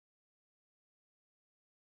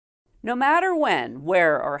No matter when,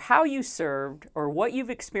 where, or how you served, or what you've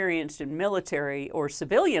experienced in military or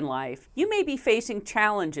civilian life, you may be facing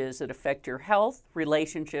challenges that affect your health,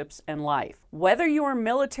 relationships, and life. Whether your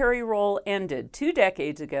military role ended 2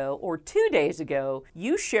 decades ago or 2 days ago,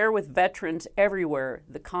 you share with veterans everywhere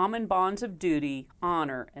the common bonds of duty,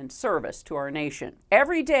 honor, and service to our nation.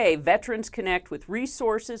 Every day, veterans connect with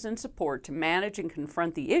resources and support to manage and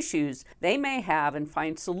confront the issues they may have and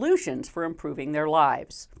find solutions for improving their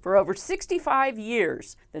lives. For over 65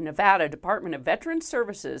 years, the Nevada Department of Veterans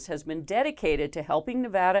Services has been dedicated to helping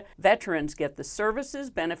Nevada veterans get the services,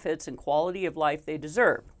 benefits, and quality of life they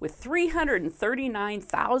deserve. With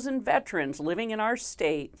 339,000 veterans living in our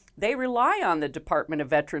state, they rely on the Department of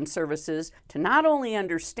Veterans Services to not only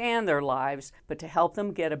understand their lives, but to help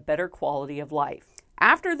them get a better quality of life.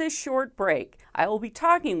 After this short break, I will be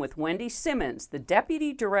talking with Wendy Simmons, the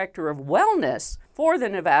Deputy Director of Wellness for the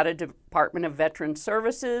Nevada Department of Veterans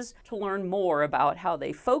Services, to learn more about how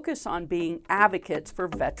they focus on being advocates for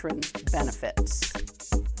veterans' benefits.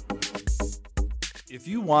 If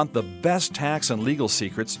you want the best tax and legal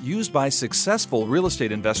secrets used by successful real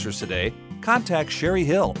estate investors today, contact Sherry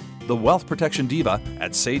Hill, the Wealth Protection Diva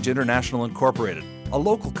at Sage International Incorporated, a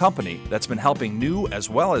local company that's been helping new as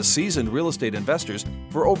well as seasoned real estate investors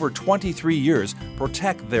for over 23 years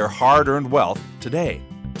protect their hard-earned wealth today.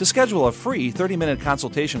 To schedule a free 30-minute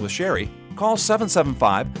consultation with Sherry, call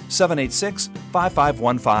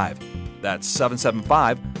 775-786-5515. That's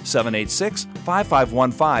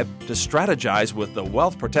 775-786-5515 to strategize with the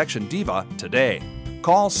Wealth Protection Diva today.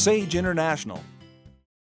 Call Sage International.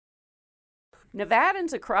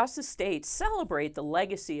 Nevadans across the state celebrate the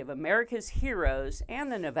legacy of America's heroes, and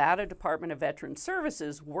the Nevada Department of Veterans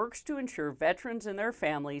Services works to ensure veterans and their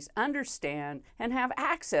families understand and have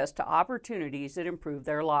access to opportunities that improve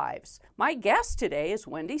their lives. My guest today is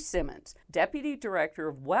Wendy Simmons, Deputy Director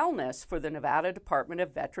of Wellness for the Nevada Department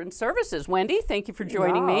of Veterans Services. Wendy, thank you for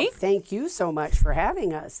joining me. Thank you so much for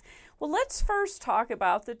having us. Well, let's first talk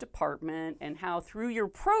about the department and how through your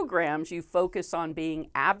programs you focus on being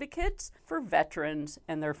advocates for veterans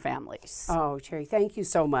and their families. Oh, Sherry, thank you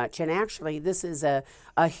so much. And actually, this is a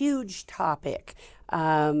huge topic.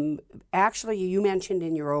 Actually, you mentioned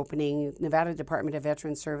in your opening, Nevada Department of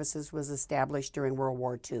Veterans Services was established during World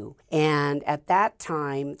War II. And at that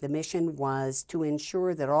time, the mission was to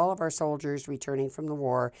ensure that all of our soldiers returning from the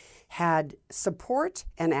war had support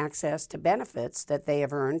and access to benefits that they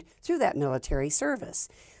have earned through that military service.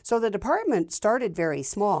 So the department started very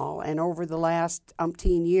small, and over the last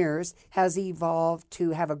umpteen years has evolved to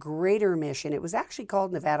have a greater mission. It was actually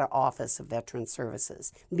called Nevada Office of Veterans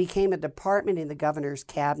Services. It became a department in the governor's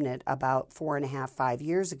cabinet about 4.5, 5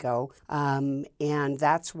 years ago, and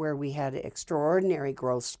that's where we had an extraordinary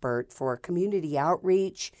growth spurt for community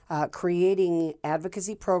outreach, creating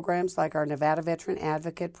advocacy programs like our Nevada Veteran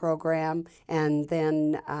Advocate Program, and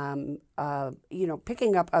then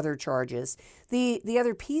picking up other charges. The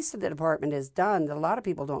other piece that the department has done that a lot of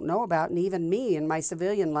people don't know about, and even me in my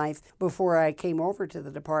civilian life before I came over to the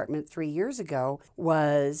department 3 years ago,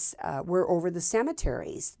 was we're over the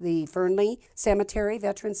cemeteries. The Fernley Cemetery,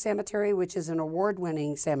 Veterans Cemetery, which is an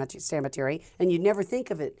award-winning cemetery, and you'd never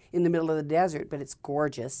think of it in the middle of the desert, but it's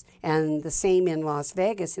gorgeous. And the same in Las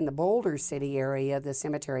Vegas, in the Boulder City area, the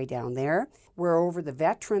cemetery down there. We're over the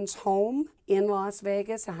Veterans Home in Las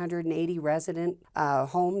Vegas, 180 resident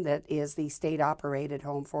home that is the state-operated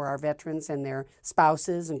home for our veterans and their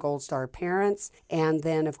spouses and Gold Star parents. And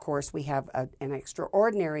then, of course, we have an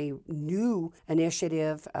extraordinary new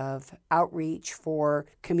initiative of outreach for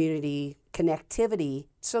community connectivity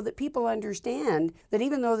so that people understand that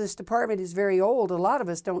even though this department is very old, a lot of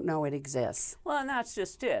us don't know it exists. Well, and that's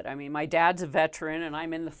just it. I mean, my dad's a veteran, and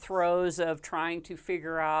I'm in the throes of trying to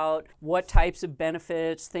figure out what types of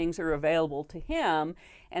benefits, things are available to him,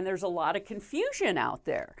 and there's a lot of confusion out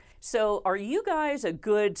there. So are you guys a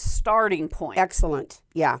good starting point? Excellent.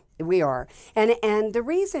 Yeah, we are. And the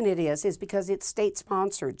reason it is because it's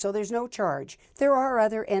state-sponsored, so there's no charge. There are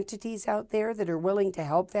other entities out there that are willing to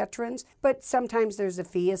help veterans, but sometimes there's a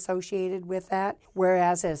fee associated with that,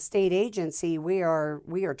 whereas as a state agency, we are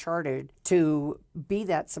chartered to be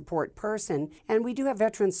that support person. And we do have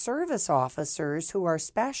veteran service officers who are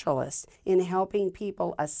specialists in helping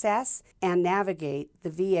people assess and navigate the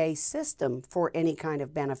VA system for any kind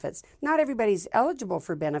of benefits. Not everybody's eligible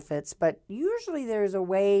for benefits, but usually there's a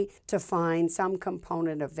way to find some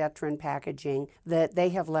component of veteran packaging that they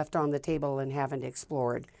have left on the table and haven't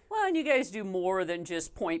explored. Well, and you guys do more than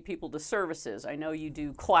just point people to services. I know you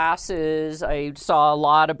do classes. I saw a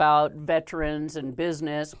lot about veterans and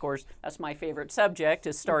business. Of course, that's my favorite subject,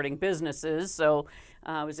 is starting businesses. So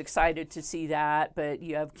I was excited to see that, but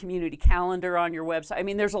you have community calendar on your website. I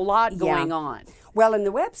mean, there's a lot going on. Well, and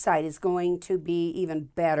the website is going to be even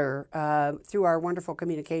better through our wonderful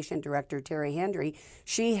communication director, Terry Hendry.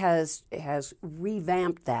 She has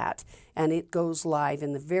revamped that, and it goes live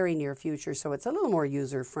in the very near future, so it's a little more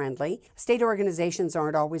user-friendly. State organizations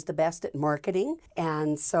aren't always the best at marketing,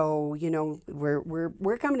 and so, you know,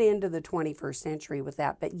 we're coming into the 21st century with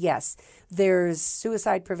that. But yes, there's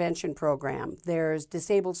suicide prevention program, there's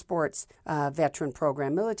disabled sports veteran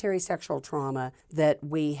program, military sexual trauma that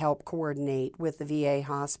we help coordinate with the VA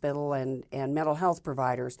hospital and mental health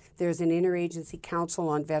providers. There's an Interagency Council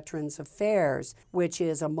on Veterans Affairs, which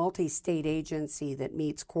is a multi-state agency that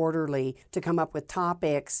meets quarterly to come up with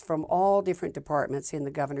topics from all different departments in the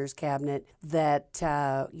governor's cabinet that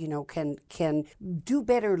can do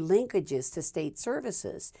better linkages to state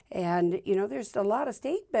services. And there's a lot of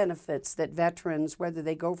state benefits that veterans, whether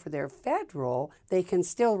they go for their federal, they can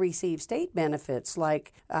still receive state benefits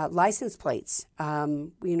like license plates,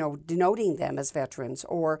 denoting them as veterans,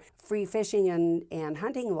 or free fishing and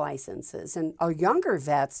hunting licenses. And our younger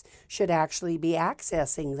vets should actually be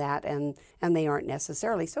accessing that, and they aren't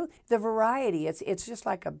necessarily. So the variety, it's just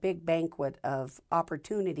like a big banquet of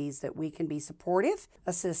opportunities that we can be supportive,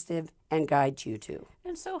 assistive, and guide you to.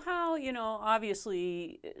 And so how,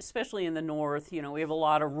 obviously, especially in the North, we have a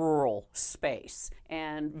lot of rural space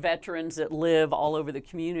and veterans that live all over the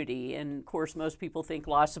community. And of course, most people think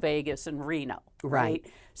Las Vegas and Reno, right?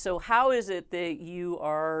 So how is it that you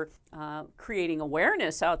are creating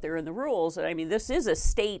awareness out there in the rurals? I mean, this is a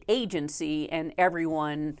state agency and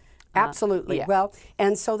everyone... Absolutely. Yeah. Well,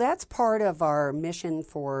 and so that's part of our mission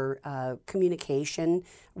for communication.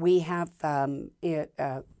 We have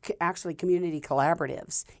actually community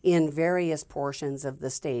collaboratives in various portions of the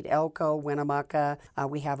state. Elko, Winnemucca,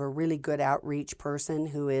 we have a really good outreach person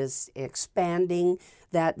who is expanding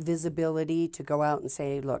that visibility to go out and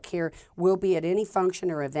say, look, here, we'll be at any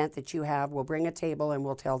function or event that you have. We'll bring a table and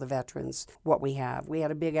we'll tell the veterans what we have. We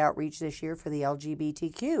had a big outreach this year for the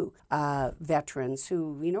LGBTQ veterans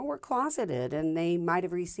who, were closeted, and they might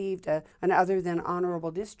have received an other than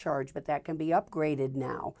honorable discharge, but that can be upgraded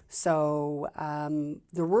now. So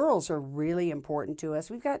the rurals are really important to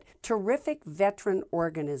us. We've got terrific veteran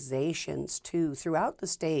organizations, too, throughout the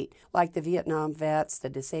state, like the Vietnam vets, the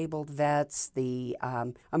disabled vets, the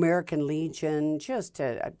American Legion, just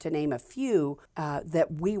to name a few, that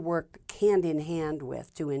we work hand in hand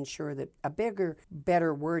with to ensure that a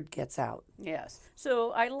better word gets out. Yes.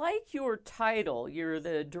 So I like your title. You're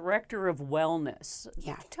the Director of Wellness.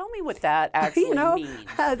 Yeah. Tell me what that actually means.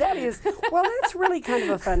 That's really kind of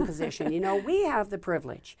a fun position. We have the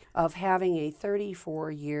privilege of having a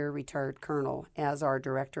 34-year retired colonel as our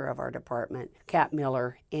director of our department, Kat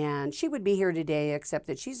Miller, and she would be here today, except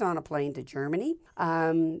that she's on a plane to Germany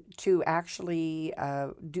to actually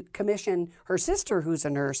commission her sister, who's a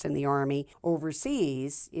nurse in the Army,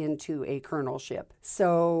 overseas into a colonelship.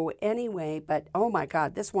 So anyway, but oh my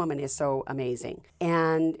God, this woman is so amazing.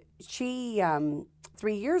 And she,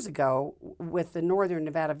 3 years ago, with the Northern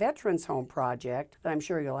Nevada Veterans Home Project, that I'm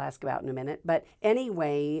sure you'll ask about in a minute, but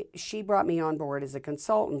anyway, she brought me on board as a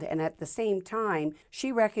consultant, and at the same time,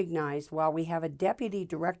 she recognized while we have a Deputy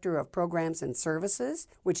Director of Programs and Services,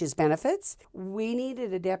 which is benefits, we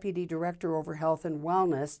needed a Deputy Director over Health and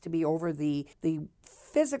Wellness to be over the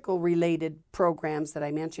physical-related programs that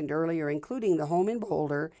I mentioned earlier, including the home in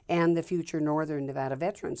Boulder and the future Northern Nevada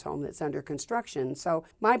Veterans Home that's under construction. So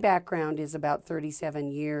my background is about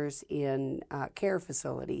 37 years in care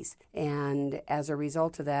facilities. And as a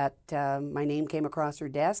result of that, my name came across her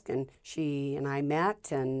desk, and she and I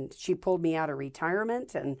met, and she pulled me out of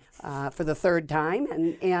retirement and for the third time,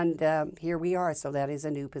 and here we are. So that is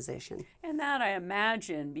a new position. And that I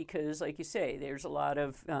imagine because, like you say, there's a lot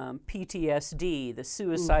of PTSD, the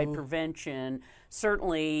suicide prevention,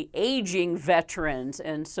 certainly aging veterans,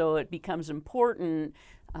 and so it becomes important.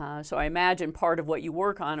 So I imagine part of what you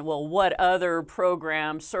work on, well, what other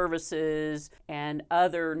programs, services, and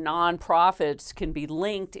other nonprofits can be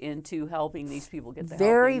linked into helping these people get the help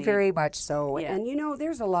they need. Very much so. Yeah. And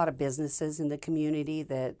there's a lot of businesses in the community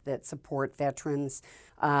that support veterans.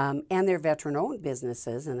 And they're veteran-owned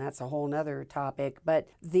businesses, and that's a whole nother topic. But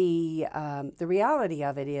the reality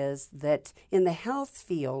of it is that in the health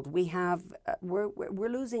field, we're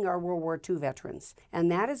losing our World War II veterans,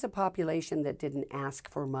 and that is a population that didn't ask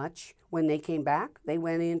for much. When they came back, they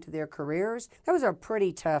went into their careers. That was a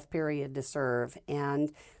pretty tough period to serve,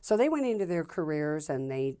 and so they went into their careers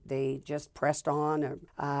and they just pressed on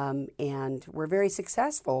and were very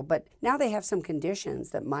successful. But now they have some conditions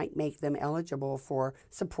that might make them eligible for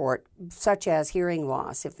support, such as hearing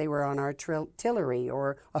loss if they were on artillery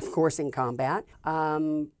or, of course, in combat,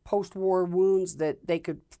 post-war wounds that they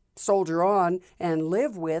could soldier on and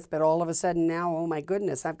live with, but all of a sudden now, oh my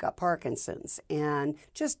goodness, I've got Parkinson's, and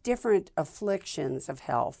just different afflictions of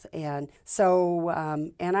health. And so,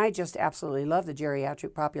 and I just absolutely love the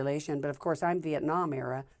geriatric population, but of course I'm Vietnam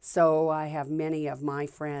era, so I have many of my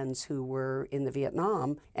friends who were in the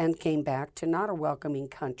Vietnam and came back to not a welcoming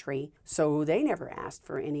country, so they never asked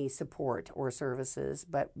for any support or services,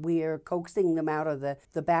 but we're coaxing them out of the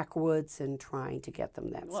backwoods and trying to get them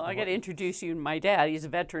that support. Well, I got to introduce you to my dad. He's a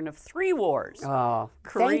veteran of 3 wars. Oh,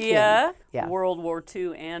 Korea, yeah. World War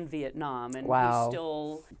II, and Vietnam, and Wow. he's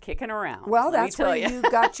still kicking around. Well, let me that's tell where you. you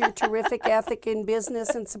got your terrific ethic in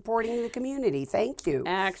business and supporting the community. Thank you.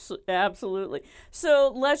 Absolutely.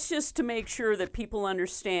 So let's just to make sure that people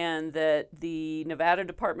understand that the Nevada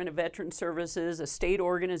Department of Veteran Services, a state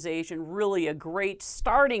organization, really a great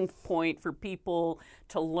starting point for people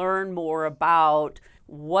to learn more about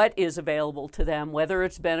what is available to them, whether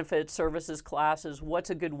it's benefits, services, classes. What's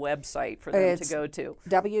a good website for them to go to?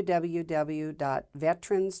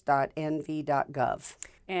 www.veterans.nv.gov.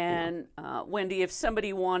 And Wendy, if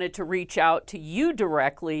somebody wanted to reach out to you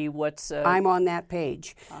directly, what's I'm on that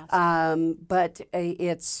page. Awesome. But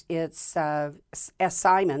it's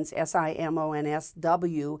Simons,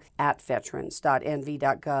 SIMONSW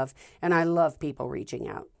 @veterans.nv.gov, and I love people reaching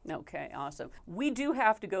out. Okay, awesome. We do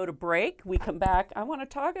have to go to break. We come back. I want to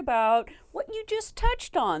talk about what you just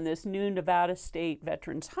touched on, this new Nevada State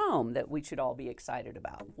Veterans Home that we should all be excited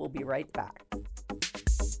about. We'll be right back.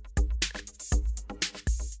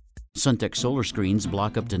 Suntech solar screens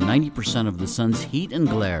block up to 90% of the sun's heat and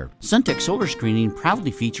glare. Suntech solar screening proudly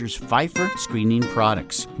features Pfeiffer screening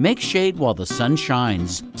products. Make shade while the sun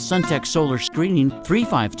shines. Suntech solar screening,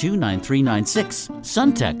 352-9396.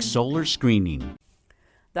 Suntech solar screening.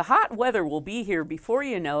 The hot weather will be here before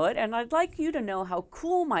you know it, and I'd like you to know how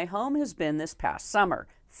cool my home has been this past summer,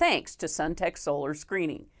 thanks to Suntech solar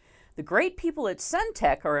screening. The great people at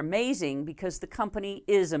Suntech are amazing because the company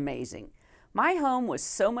is amazing. My home was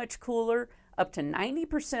so much cooler, up to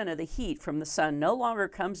 90% of the heat from the sun no longer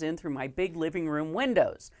comes in through my big living room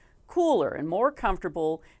windows. Cooler and more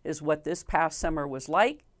comfortable is what this past summer was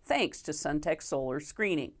like, thanks to Suntech solar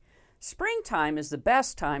screening. Springtime is the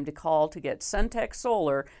best time to call to get Suntech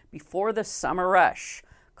solar before the summer rush.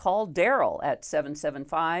 Call Daryl at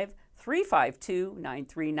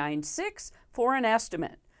 775-352-9396 for an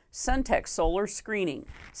estimate. Suntech Solar Screening,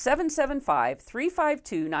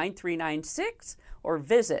 775-352-9396, or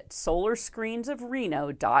visit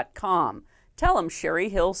solarscreensofreno.com. Tell them Sherry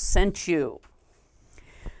Hill sent you.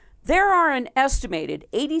 There are an estimated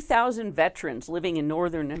 80,000 veterans living in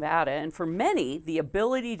northern Nevada, and for many, the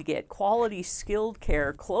ability to get quality skilled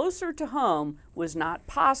care closer to home was not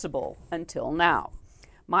possible until now.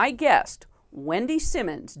 My guest, Wendy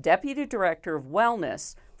Simmons, Deputy Director of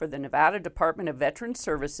Wellness for the Nevada Department of Veteran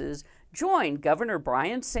Services, joined Governor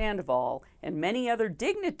Brian Sandoval and many other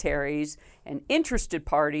dignitaries and interested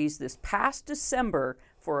parties this past December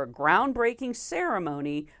for a groundbreaking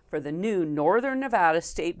ceremony for the new Northern Nevada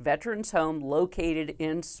State Veterans Home located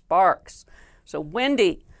in Sparks. So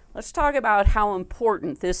Wendy, let's talk about how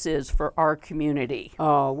important this is for our community.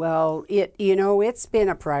 Oh, well, it's been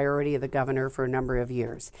a priority of the governor for a number of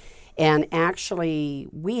years. And actually,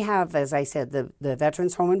 we have, as I said, the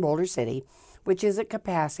Veterans Home in Boulder City, which is at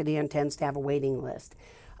capacity and tends to have a waiting list.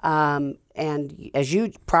 And as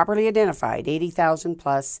you properly identified, 80,000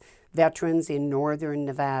 plus veterans in northern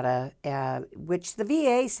Nevada, which the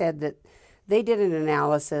VA said that they did an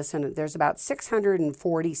analysis, and there's about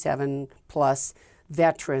 647 plus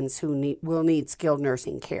veterans who will need skilled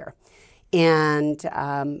nursing care. And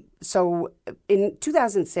so in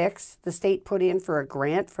 2006, the state put in for a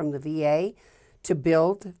grant from the VA to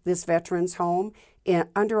build this veterans home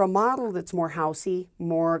under a model that's more housey,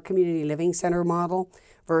 more community living center model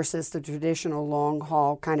versus the traditional long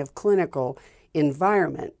haul kind of clinical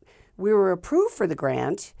environment. We were approved for the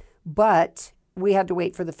grant, but we had to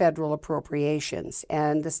wait for the federal appropriations,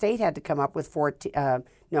 and the state had to come up with 25%,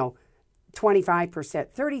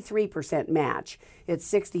 33% match. It's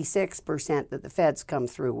 66% that the feds come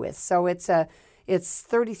through with. So it's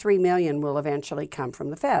 $33 million will eventually come from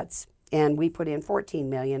the feds, and we put in $14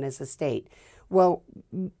 million as a state. Well,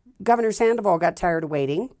 Governor Sandoval got tired of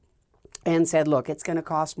waiting and said, look, it's going to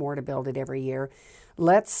cost more to build it every year.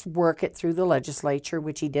 Let's work it through the legislature,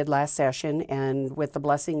 which he did last session, and with the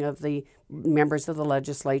blessing of the members of the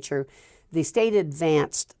legislature, the state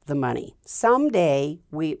advanced the money. Someday,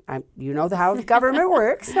 you know how the government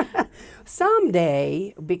works,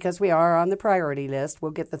 someday, because we are on the priority list,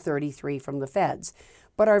 we'll get the 33 from the feds.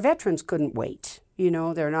 but our veterans couldn't wait.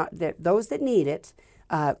 Those that need it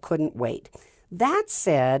couldn't wait. That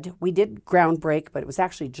said, we did groundbreak, but it was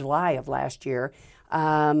actually July of last year.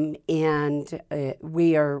 We're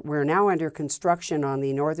now under construction on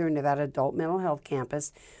the Northern Nevada Adult Mental Health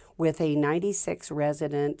Campus with a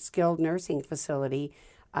 96-resident skilled nursing facility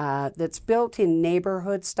that's built in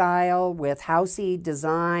neighborhood style with housey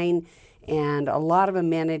design and a lot of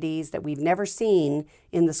amenities that we've never seen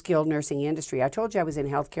in the skilled nursing industry. I told you I was in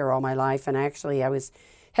healthcare all my life, and actually I was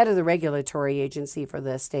head of the regulatory agency for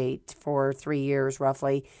the state for 3 years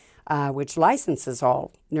roughly, which licenses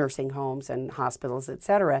all nursing homes and hospitals, et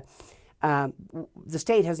cetera. The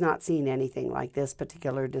state has not seen anything like this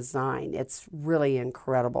particular design. It's really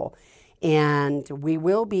incredible. And we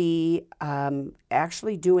will be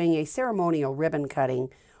actually doing a ceremonial ribbon cutting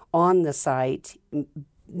on the site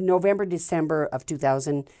November, December of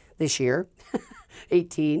 2000 this year,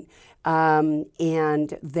 18.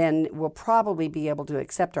 And then we'll probably be able to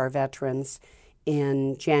accept our veterans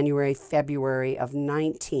in January, February of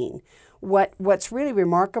 19. What's really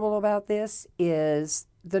remarkable about this is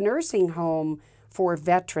the nursing home for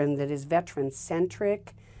veteran that is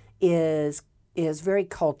veteran-centric is very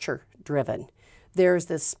culture-driven. There's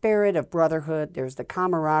the spirit of brotherhood. There's the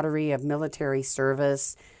camaraderie of military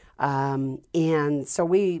service. And so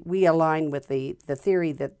we align with the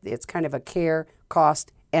theory that it's kind of a care,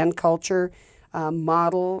 cost, and culture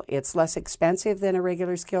model. It's less expensive than a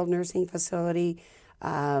regular skilled nursing facility,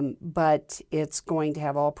 but it's going to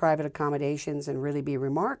have all private accommodations and really be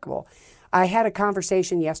remarkable. I had a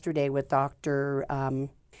conversation yesterday with Dr.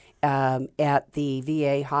 At the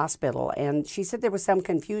VA hospital, and she said there was some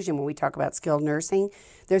confusion when we talk about skilled nursing.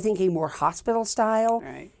 They're thinking more hospital style,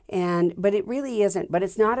 right. But it really isn't. But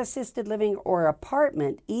it's not assisted living or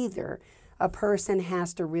apartment either. A person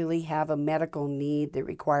has to really have a medical need that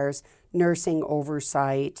requires nursing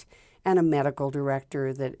oversight and a medical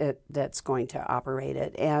director that's going to operate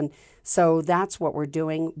it. And so that's what we're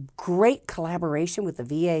doing. Great collaboration with the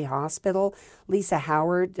VA hospital. Lisa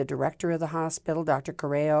Howard, the director of the hospital, Dr.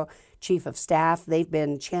 Correo, chief of staff, they've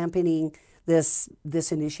been championing this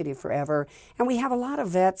initiative forever. And we have a lot of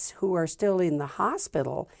vets who are still in the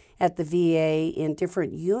hospital at the VA in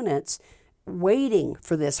different units waiting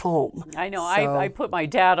for this home. I know. So, I put my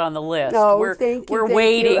dad on the list. Oh, we're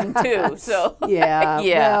waiting too. So yeah.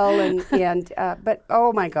 yeah. Well, but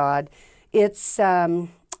oh my God, it's I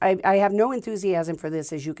have no enthusiasm for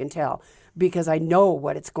this, as you can tell, because I know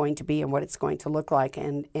what it's going to be and what it's going to look like,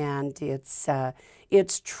 and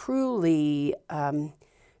it's truly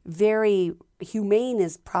very humane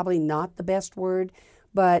is probably not the best word,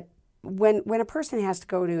 but when a person has to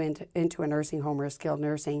go into a nursing home or a skilled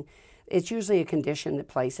nursing, it's usually a condition that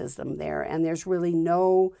places them there, and there's really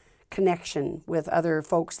no connection with other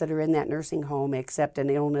folks that are in that nursing home except an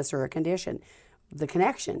illness or a condition. The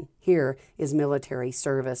connection here is military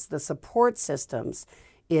service. The support systems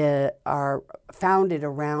are founded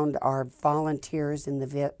around our volunteers in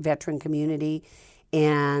the veteran community,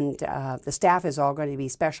 and the staff is all going to be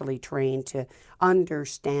specially trained to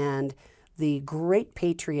understand the great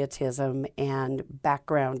patriotism and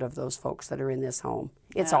background of those folks that are in this home.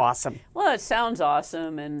 It's awesome. Well, it sounds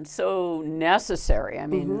awesome and so necessary. I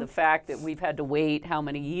mean, the fact that we've had to wait how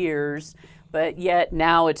many years, but yet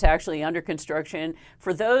now it's actually under construction.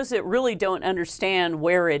 For those that really don't understand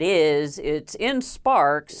where it is, it's in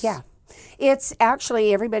Sparks. Yeah. It's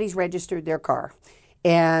actually, everybody's registered their car.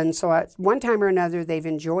 And so at one time or another, they've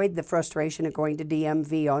enjoyed the frustration of going to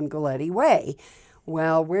DMV on Galletti Way.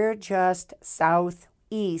 Well, we're just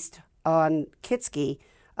southeast on Kitsky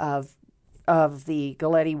of the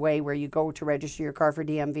Galletti Way where you go to register your car for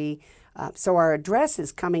DMV. So our address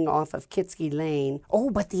is coming off of Kitsky Lane.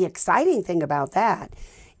 Oh, but the exciting thing about that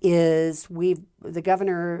is the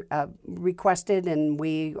governor requested, and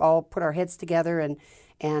we all put our heads together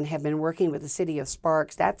and have been working with the city of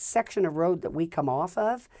Sparks. That section of road that we come off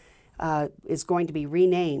of is going to be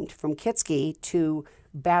renamed from Kitsky to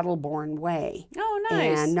Battleborn Way. Oh,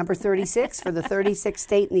 nice. And number 36 for the 36th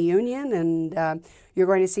state in the union. And you're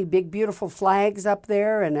going to see big, beautiful flags up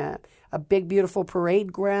there and a big, beautiful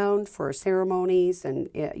parade ground for ceremonies, and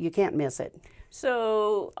you can't miss it.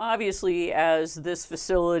 So obviously, as this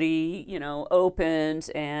facility, opens,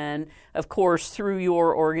 and of course through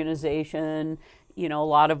your organization, a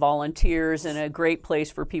lot of volunteers and a great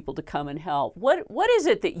place for people to come and help. What is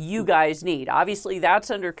it that you guys need? Obviously,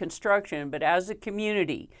 that's under construction, but as a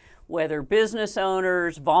community, whether business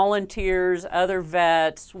owners, volunteers, other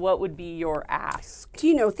vets, what would be your ask?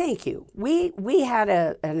 Thank you. We had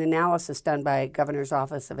an analysis done by Governor's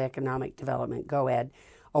Office of Economic Development, GOED,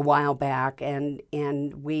 a while back, and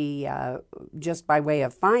we just by way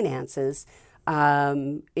of finances,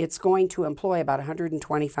 it's going to employ about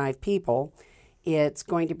 125 people. It's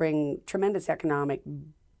going to bring tremendous economic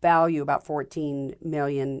value, about $14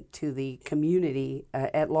 million to the community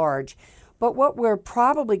at large. But what we're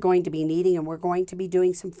probably going to be needing, and we're going to be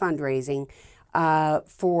doing some fundraising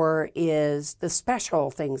for, is the special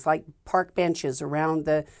things like park benches around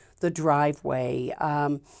the driveway.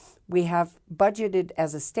 We have budgeted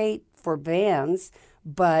as a state for vans,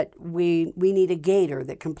 but we need a gator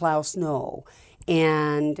that can plow snow.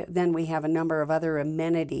 And then we have a number of other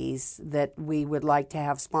amenities that we would like to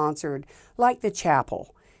have sponsored, like the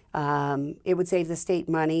chapel. It would save the state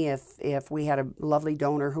money if we had a lovely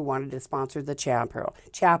donor who wanted to sponsor the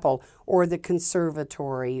chapel, or the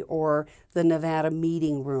conservatory, or the Nevada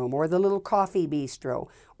meeting room, or the little coffee bistro,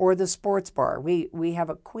 or the sports bar. We have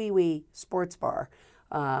a Kiwi sports bar.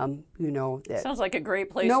 Sounds like a great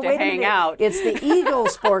place to hang out. It's the Eagle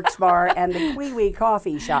Sports Bar and the Kiwi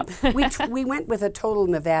Coffee Shop. We went with a total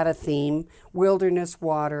Nevada theme, wilderness,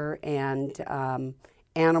 water, and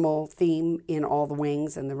animal theme in all the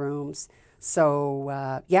wings and the rooms.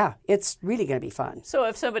 So, it's really going to be fun. So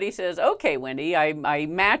if somebody says, okay, Wendy, I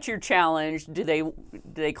match your challenge, do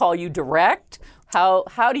they call you direct?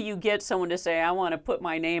 How do you get someone to say, I want to put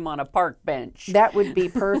my name on a park bench? That would be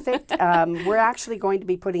perfect. We're actually going to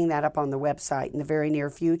be putting that up on the website in the very near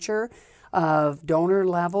future, of donor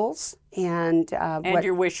levels and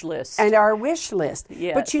your wish list. And our wish list.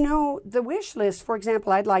 Yes. But the wish list, for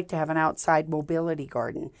example, I'd like to have an outside mobility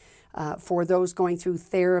garden for those going through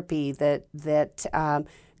therapy that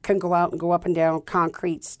can go out and go up and down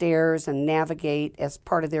concrete stairs and navigate as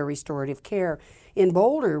part of their restorative care. In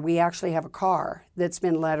Boulder, we actually have a car that's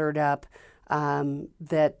been lettered up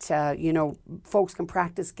that folks can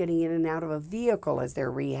practice getting in and out of a vehicle as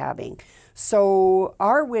they're rehabbing. So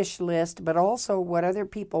our wish list, but also what other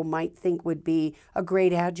people might think would be a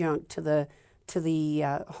great adjunct to the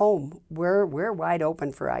home. We're wide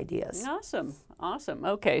open for ideas. Awesome.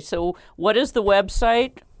 Okay, so what is the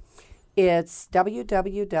website? It's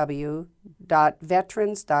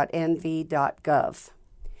www.veterans.nv.gov.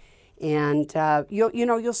 And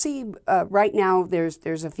you'll see right now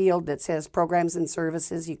there's a field that says programs and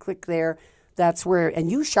services. You click there. That's where,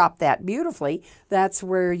 and you shop that beautifully. That's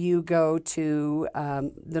where you go to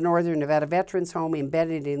the Northern Nevada Veterans Home.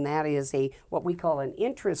 Embedded in that is what we call an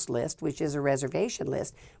interest list, which is a reservation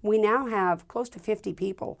list. We now have close to 50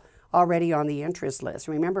 people already on the interest list.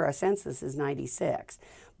 Remember, our census is 96.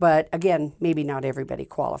 But again, maybe not everybody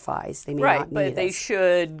qualifies. They may not need but they us.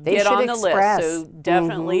 should They get should on the express. list. So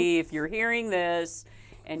definitely, if you're hearing this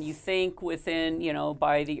and you think within,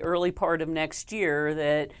 by the early part of next year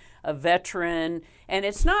that a veteran, and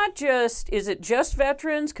it's not just, is it just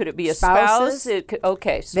veterans? Could it be a Spouses? spouse?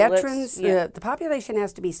 Okay. So Veterans, the population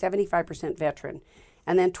has to be 75% veteran.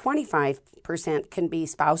 And then 25% can be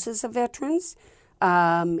spouses of veterans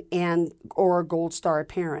or Gold Star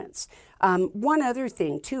parents. One other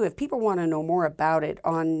thing, too, if people want to know more about it,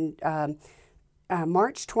 on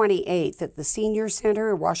March 28th at the Senior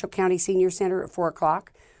Center, Washoe County Senior Center at 4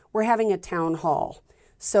 o'clock, we're having a town hall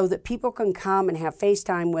so that people can come and have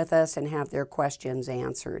FaceTime with us and have their questions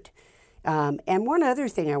answered. And one other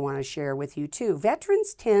thing I want to share with you, too.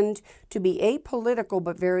 Veterans tend to be apolitical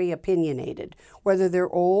but very opinionated, whether they're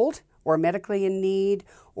old or medically in need,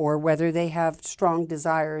 or whether they have strong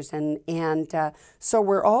desires. And so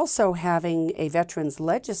we're also having a Veterans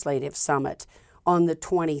Legislative Summit on the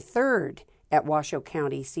 23rd at Washoe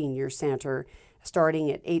County Senior Center, starting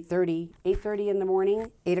at 8:30 in the morning,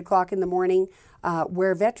 8 o'clock in the morning,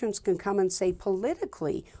 where veterans can come and say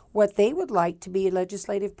politically what they would like to be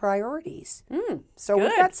legislative priorities. So good.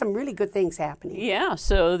 We've got some really good things happening. Yeah,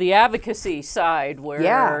 so the advocacy side where,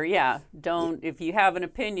 if you have an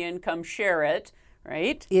opinion, come share it,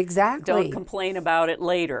 right? Exactly. Don't complain about it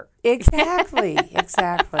later. Exactly.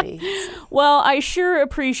 Well, I sure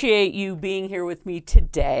appreciate you being here with me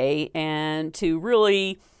today and to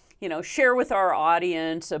really, share with our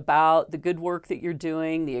audience about the good work that you're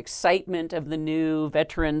doing, the excitement of the new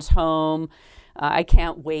Veterans Home. I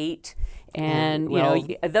can't wait. And,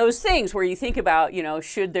 those things where you think about,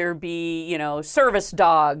 should there be, service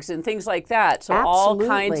dogs and things like that. So Absolutely. all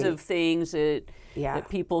kinds of things that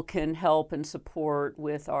people can help and support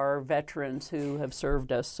with our veterans who have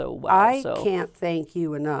served us so well. I can't thank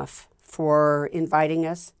you enough for inviting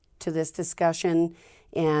us to this discussion,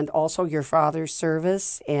 and also your father's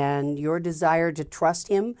service and your desire to trust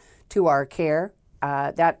him to our care.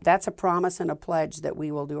 that's a promise and a pledge that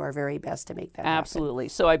we will do our very best to make that happen. Absolutely.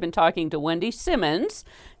 So I've been talking to Wendy Simmons,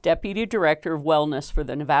 Deputy Director of Wellness for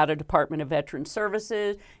the Nevada Department of Veteran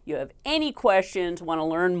Services. You have any questions, want to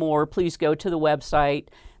learn more, please go to the website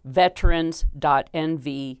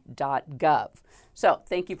veterans.nv.gov. So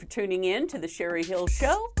thank you for tuning in to the Sherry Hill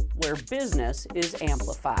Show, where business is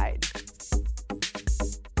amplified.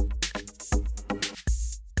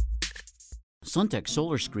 Suntech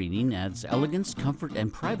Solar Screening adds elegance, comfort,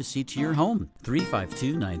 and privacy to your home.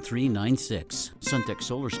 352-9396. Suntech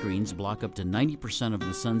Solar Screens block up to 90% of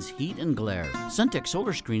the sun's heat and glare. Suntech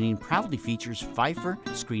Solar Screening proudly features Pfeiffer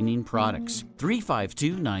screening products.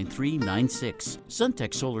 352-9396.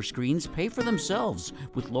 Suntech Solar Screens pay for themselves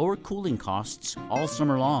with lower cooling costs all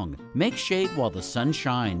summer long. Make shade while the sun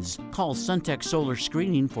shines. Call Suntech Solar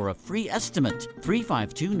Screening for a free estimate.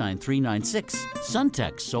 352-9396.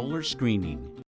 Suntech Solar Screening.